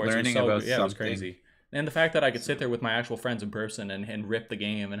for esports. Learning it was so about it was crazy. And the fact that I could sit there with my actual friends in person and rip the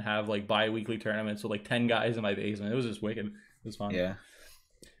game and have like bi-weekly tournaments with like 10 guys in my basement, it was just wicked. It was fun.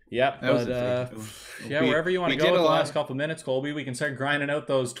 Yeah, but wherever you want to go with the last couple minutes, Colby, we can start grinding out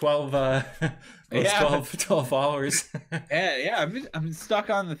those 12 12 followers. I'm stuck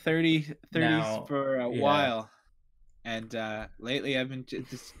on the 30s now, for a while. And lately I've been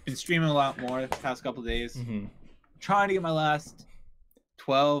streaming a lot more the past couple of days. Trying to get my last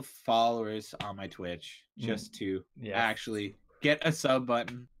 12 followers on my Twitch just to actually get a sub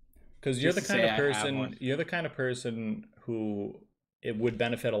button. Because you're the kind of person who it would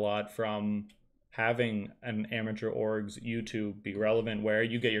benefit a lot from having an amateur org's YouTube be relevant, where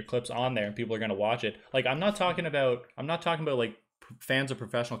you get your clips on there and people are going to watch it. Like I'm not talking about like fans of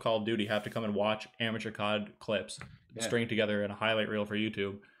professional Call of Duty have to come and watch amateur COD clips string together in a highlight reel for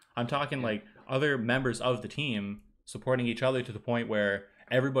YouTube. I'm talking like other members of the team supporting each other to the point where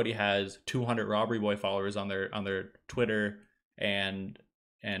everybody has 200 Robbery Boy followers on their Twitter and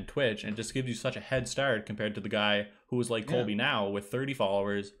Twitch, and it just gives you such a head start compared to the guy who is like Colby now with 30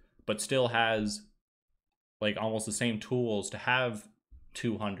 followers, but still has like almost the same tools to have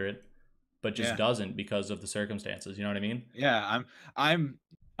 200, but just doesn't because of the circumstances. You know what I mean? Yeah,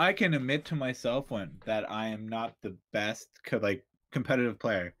 I can admit to myself that I am not the best competitive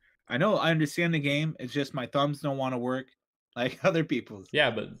player. I know I understand the game. It's just my thumbs don't want to work like other people's. Yeah,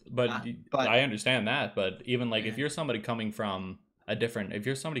 but I understand that. But even like if you're somebody coming from if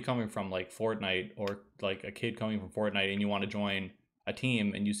you're somebody coming from like Fortnite, or like a kid coming from Fortnite, and you want to join a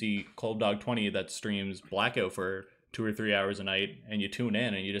team and you see Colbdawg20 that streams Blackout for 2 or 3 hours a night, and you tune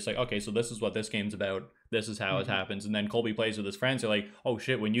in and you're just like, okay, so this is what this game's about. This is how it happens. And then Colby plays with his friends. They're like, oh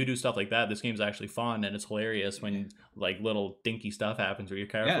shit, when you do stuff like that, this game's actually fun, and it's hilarious when like little dinky stuff happens where your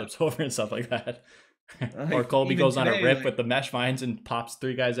car flips over and stuff like that. Or Colby goes on a rip with the mesh vines and pops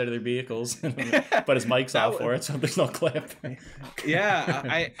 3 guys out of their vehicles, but his mic's off for it, so there's no clip.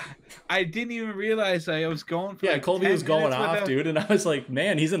 I didn't even realize I was going for Colby was going off, dude, and I was like,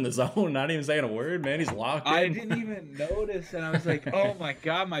 man, he's in the zone, not even saying a word, man, he's locked in. I didn't even notice, and I was like, oh my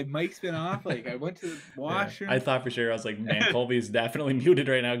god, my mic's been off. Like I went to the washroom. I thought for sure, I was like, man, Colby's definitely muted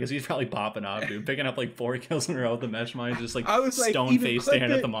right now because he's probably popping off, dude, picking up like 4 kills in a row with the mesh vines, just like stone face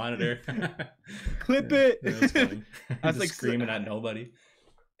staring at the monitor. Clip it. Funny. I was like screaming at nobody.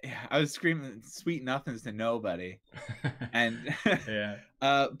 Yeah, I was screaming sweet nothings to nobody. And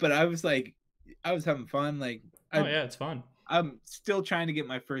but I was having fun. Like it's fun. I'm still trying to get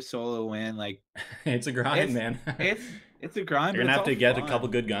my first solo win. Like it's a grind, man. It's a grind. You're gonna have to get a couple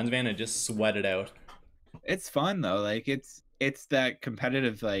good guns, man, and just sweat it out. It's fun though. Like it's that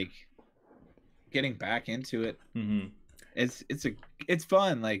competitive, like getting back into it. It's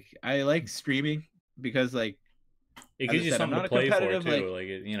fun. Like I like streaming because like It As I gives you said, I'm something not to a play for competitive too. Like,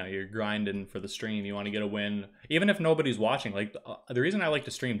 you're grinding for the stream. You want to get a win, even if nobody's watching. Like the reason I like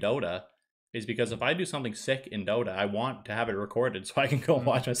to stream Dota is because if I do something sick in Dota, I want to have it recorded so I can go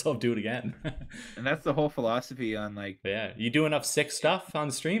watch myself do it again. And that's the whole philosophy on like. Yeah, you do enough sick stuff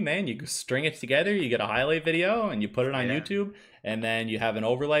on stream, man. You string it together, you get a highlight video, and you put it on YouTube, and then you have an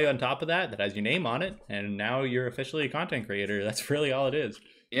overlay on top of that that has your name on it, and now you're officially a content creator. That's really all it is.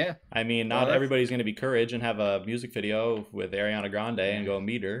 Yeah. I mean, not everybody's going to be Courage and have a music video with Ariana Grande and go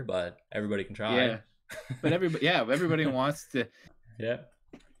meet her, but everybody can try. Yeah. But everybody wants to. Yeah.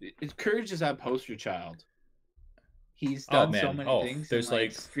 Courage is that poster child. He's done so many things. There's and,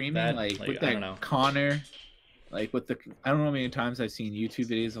 like streaming, that, with that I don't know. Connor, like with the I don't know how many times I've seen YouTube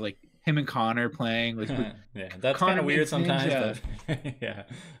videos of like him and Connor playing. Like, yeah, that's kind of weird sometimes. But yeah,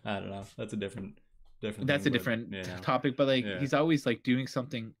 I don't know. That's a different. That's a different topic, but like he's always like doing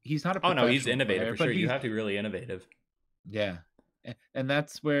something. He's not a oh no, he's innovative player, for sure. You have to be really innovative. Yeah, and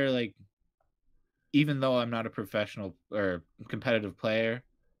that's where like, even though I'm not a professional or competitive player,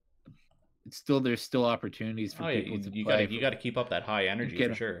 there's still opportunities for people to play. You got to keep up that high energy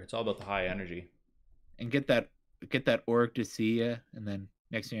for sure. It's all about the high energy, and get that org to see you, and then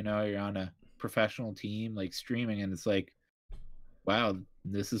next thing you know, you're on a professional team like streaming, and it's like, wow,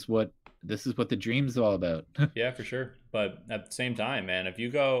 this is what the dream's all about. Yeah, for sure. But at the same time, man, if you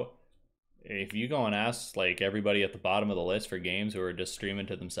go and ask like everybody at the bottom of the list for games who are just streaming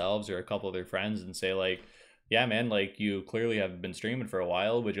to themselves or a couple of their friends and say like, yeah, man, like you clearly have been streaming for a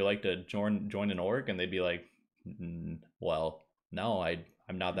while. Would you like to join an org? And they'd be like, well, no, I'm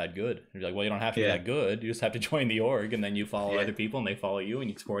not that good. And you're like, well, you don't have to be that good. You just have to join the org, and then you follow other people and they follow you and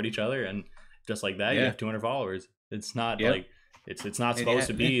you support each other. And just like that, you have 200 followers. It's not like, it's not supposed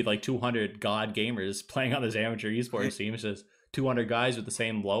to be like 200 god gamers playing on this amateur esports team. It's just 200 guys with the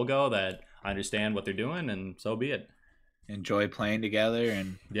same logo that understand what they're doing, and so be it. Enjoy playing together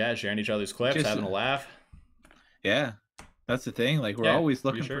and sharing each other's clips, having a laugh. Yeah, that's the thing. Like we're always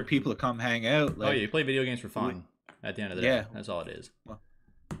looking for people to come hang out. Like, you play video games for fun. At the end of the day, that's all it is. Well,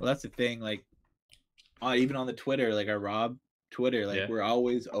 that's the thing. Like, even on the Twitter, like our Rob Twitter, like we're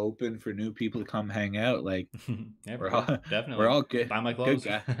always open for new people to come hang out. Like, definitely, we're all good. Buy my clothes.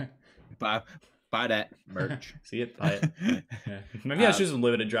 buy that merch. See it, buy it. Maybe I should do some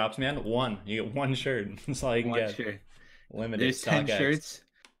limited drops, man. You get one shirt. That's all you can get. Shirt. Limited. There's 10 shirts,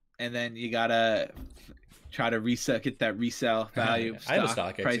 and then you gotta try to get that resale value. I have a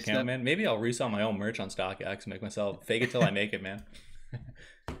StockX account, man. Maybe I'll resell my own merch on StockX. Make myself fake it till I make it, man.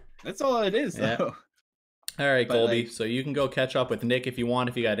 That's all it is, though. All right, Colby. So you can go catch up with Nick if you want.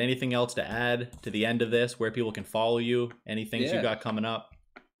 If you got anything else to add to the end of this, where people can follow you, any things you got coming up.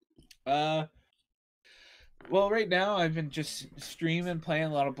 Well, right now I've been just streaming, playing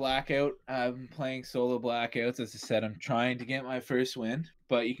a lot of Blackout. I'm playing solo Blackouts. As I said, I'm trying to get my first win.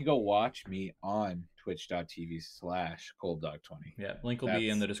 But you can go watch me on twitch.tv/Colbdawg20. Yeah, link will be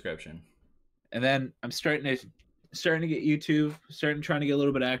in the description. And then I'm starting to get YouTube, trying to get a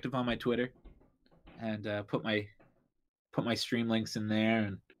little bit active on my Twitter, and put my stream links in there,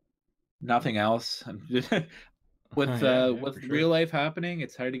 and nothing else. I'm just, with real life happening,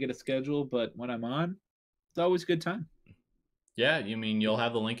 it's hard to get a schedule, but when I'm on, it's always a good time. Yeah, you mean you'll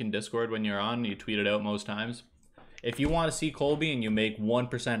have the link in Discord when you're on. You tweet it out most times. If you want to see Colby and you make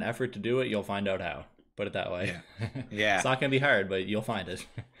 1% effort to do it, you'll find out how. Put it that way. Yeah. It's not going to be hard, but you'll find it.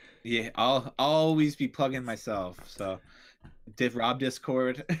 Yeah, I'll always be plugging myself. So, did Rob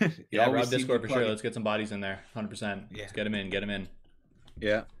Discord? Rob Discord for sure. Let's get some bodies in there. 100%. Yeah. Let's get them in.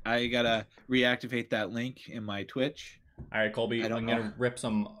 Yeah, I gotta reactivate that link in my Twitch. All right, Colby. I'm gonna rip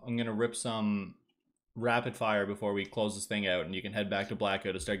some rapid fire before we close this thing out, and you can head back to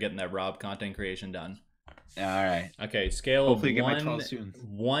Blackout to start getting that Rob content creation done. All right. Okay, scale of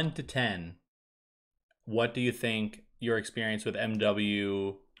 1 to 10. What do you think your experience with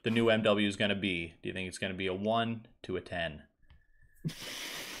MW, the new MW, is going to be? Do you think it's going to be a 1 to a 10?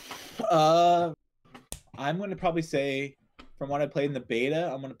 I'm going to probably say, from what I played in the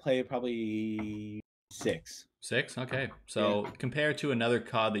beta, I'm going to play probably 6. 6? Okay. So compare to another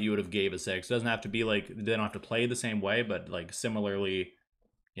COD that you would have gave a 6. It doesn't have to be like, they don't have to play the same way, but like similarly,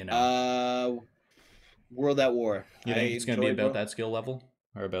 World at War. You think it's going to be about that skill level?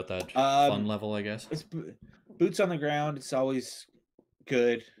 Or about that fun level, I guess? It's boots on the ground. It's always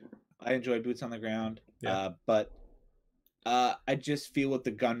good. I enjoy boots on the ground. Yeah. But I just feel with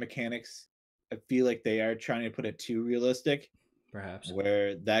the gun mechanics, I feel like they are trying to put it too realistic. Perhaps.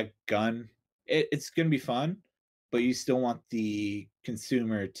 Where that gun, it's going to be fun, but you still want the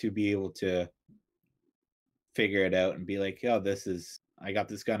consumer to be able to figure it out and be like, oh, this is I got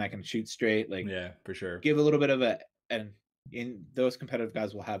this gun, I can shoot straight. Like, Yeah, for sure. give a little bit of and in those competitive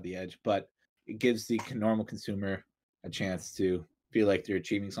guys will have the edge, but it gives the normal consumer a chance to feel like they're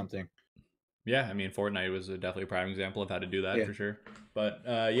achieving something. Yeah, I mean, Fortnite was definitely a prime example of how to do that, Yeah. for sure. But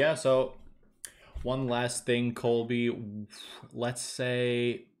yeah, so one last thing, Colby. Let's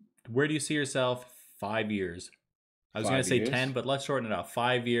say, where do you see yourself 5 years? I was gonna say 10, but let's shorten it up.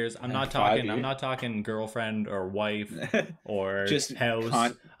 5 years. I'm not talking. I'm not talking girlfriend or wife or Just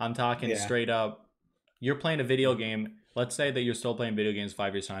house. I'm talking Yeah. straight up. You're playing a video game. Let's say that you're still playing video games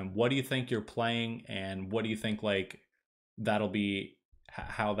 5 years time. What do you think you're playing, and what do you think like that'll be?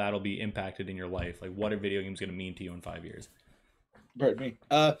 How that'll be impacted in your life? Like, what are video games gonna mean to you in 5 years? Pardon me.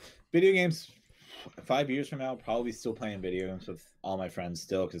 Video games. 5 years from now, I'll probably still playing video games with all my friends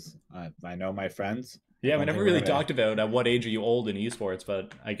still, because I know my friends. Yeah, we never really talked about at what age are you old in esports,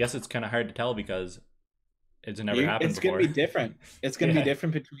 but I guess it's kind of hard to tell because it's never happened It's before. going to be different. It's going to be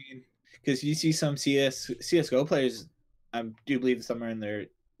different between, because you see some CSGO players, I do believe somewhere in their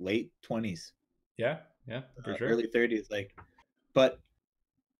late 20s. Yeah, for sure. Early 30s. Like, but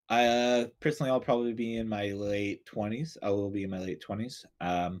I personally, I'll probably be in my late 20s. I will be in my late 20s.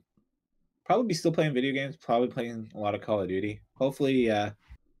 Probably be still playing video games, probably playing a lot of Call of Duty. Hopefully,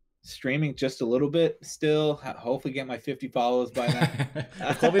 streaming just a little bit still. Hopefully get my 50 follows by then.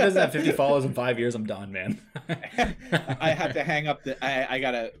 If Colby doesn't have 50 follows in 5 years, I'm done, man. I have to hang up I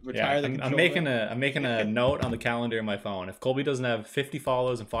gotta retire the controller. I'm making a note on the calendar in my phone. If Colby doesn't have 50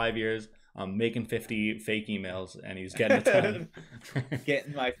 follows in 5 years, I'm making 50 fake emails, and he's getting it done.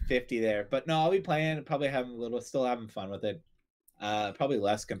 Getting my 50 there. But no, I'll be playing, probably still having fun with it. Probably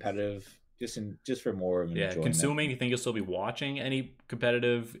less competitive. Just for more of an enjoyment. Consuming, you think you'll still be watching any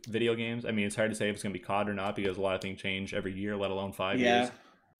competitive video games? I mean, it's hard to say if it's going to be COD or not, because a lot of things change every year, let alone 5 years.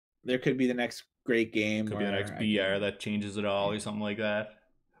 There could be the next great game. Could be the next BR that changes it all or something like that.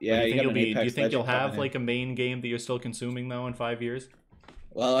 Yeah, do you think you'll have like a main game that you're still consuming though in 5 years?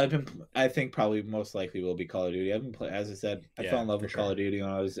 Well, I think probably most likely will be Call of Duty. I've been playing, as I said, I fell in love with Call of Duty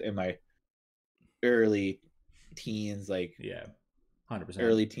when I was in my early teens, like 100%.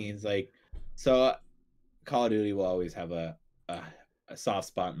 Early teens, like. So Call of Duty will always have a soft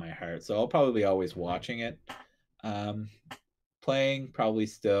spot in my heart. So I'll probably be always watching it. Playing probably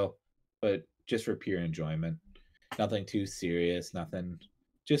still, but just for pure enjoyment. Nothing too serious, nothing,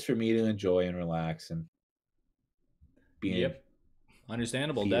 just for me to enjoy and relax and be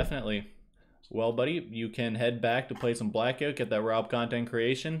understandable, definitely. Well, buddy, you can head back to play some Blackout, get that Rob content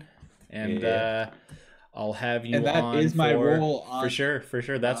creation, and I'll have you on. And that is my role for sure.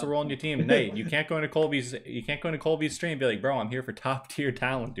 That's the role on your team. Nate, you can't go into Colby's stream and be like, bro, I'm here for top tier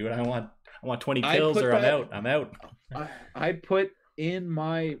talent, dude. I want 20 kills or I'm out. I put in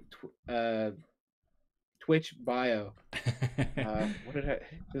my Twitch bio. What did I?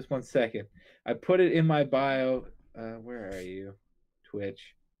 Just 1 second. I put it in my bio. Where are you?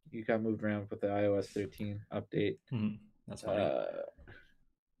 Twitch. You got moved around with the iOS 13 update. That's funny.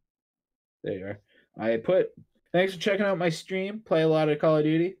 There you are. Thanks for checking out my stream. Play a lot of Call of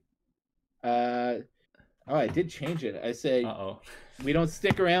Duty. I did change it. I say, we don't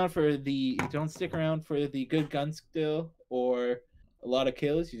stick around for the good gun skill or a lot of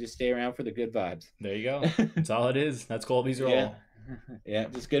kills. You just stay around for the good vibes. There you go. That's all it is. That's Colby's role. Yeah,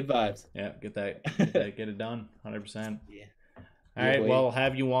 just good vibes. Yeah, get it done. 100%. Yeah. All right. Well, I'll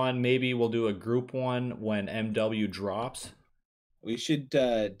have you on. Maybe we'll do a group one when MW drops. We should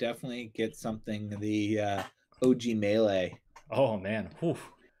definitely get something, the OG Melee. Oh, man. Whew.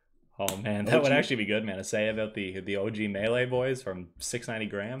 Oh, man. That would actually be good, man. To say about the OG Melee boys from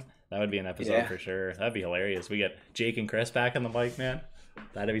 690 Gram. That would be an episode for sure. That'd be hilarious. We get Jake and Chris back on the mic, man.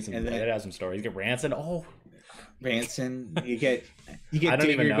 That'd be that'd have some stories. You get Ranson. Oh, Ranson. You get I don't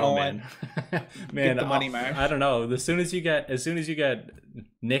even know, going. Man, the money mark. I don't know. As soon as you get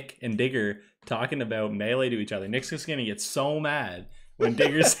Nick and Digger talking about Melee to each other, Nick's just gonna get so mad when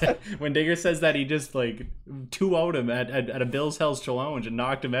Digger says that he just like 2-0'd him at a Bills Hell's Challenge and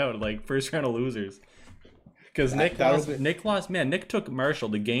knocked him out like first round of losers. Because Nick lost. Man, Nick took Marshall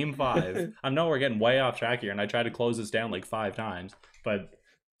to game 5. I know we're getting way off track here, and I tried to close this down like 5 times, but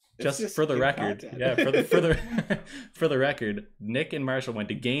just for the record, for the record, Nick and Marshall went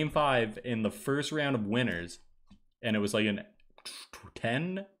to game 5 in the first round of winners, and it was like an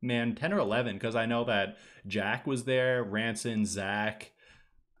 10 or 11, because I know that Jack was there, Ranson, Zach,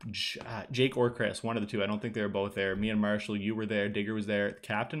 Jake or Chris, one of the two. I don't think they were both there. Me and Marshall, you were there. Digger was there.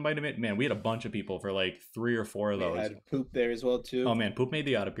 Captain might have been. Man, we had a bunch of people for like 3 or 4 of those. I had Poop there as well too. Oh man, Poop made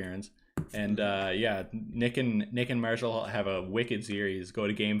the odd appearance. And Nick and Marshall have a wicked series. Go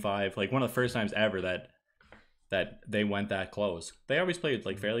to game 5, like one of the first times ever that that they went that close. They always played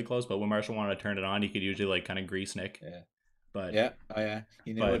like fairly close, but when Marshall wanted to turn it on, he could usually like kind of grease Nick. Yeah. But yeah, oh yeah,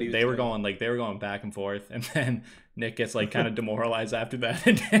 he knew what he was they were doing. going back and forth, and then Nick gets like kind of demoralized after that,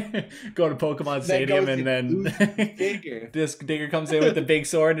 and go to Pokemon Stadium, and then this Digger comes in with the big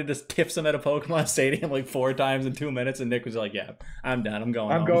sword and just tips him at a Pokemon Stadium like 4 times in 2 minutes, and Nick was like, "Yeah, I'm done. I'm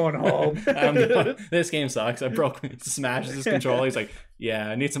going home. This game sucks. I broke." Smashes his controller. He's like, "Yeah,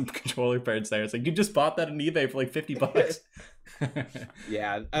 I need some controller parts there." It's like, you just bought that on eBay for like $50.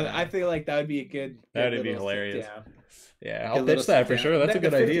 Yeah, I feel like that would be a good that would be hilarious. Yeah, I'll good pitch that for sure. That's a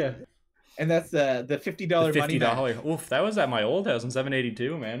good idea. And that's the $50 money match. Oof, that was at my old house in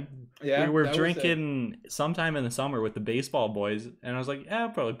 782, man. Yeah, we were drinking sometime in the summer with the baseball boys, and I was like,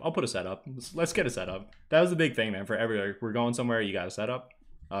 yeah, I'll put a setup. Let's get a setup. That was the big thing, man. For we're going somewhere, you got a setup.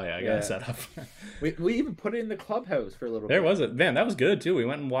 Oh yeah, I got a setup. we even put it in the clubhouse for a little bit. There was it, man. That was good too. We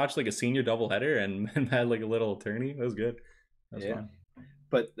went and watched like a senior doubleheader and had like a little tourney. That was good. That was fun.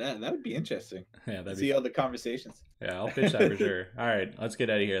 But that would be interesting. Yeah, that'd see all the conversations. Yeah, I'll pitch that for sure. All right, let's get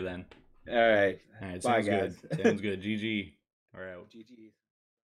out of here then. All right. All right, bye, sounds guys. good. Sounds good. GG. All right. GG.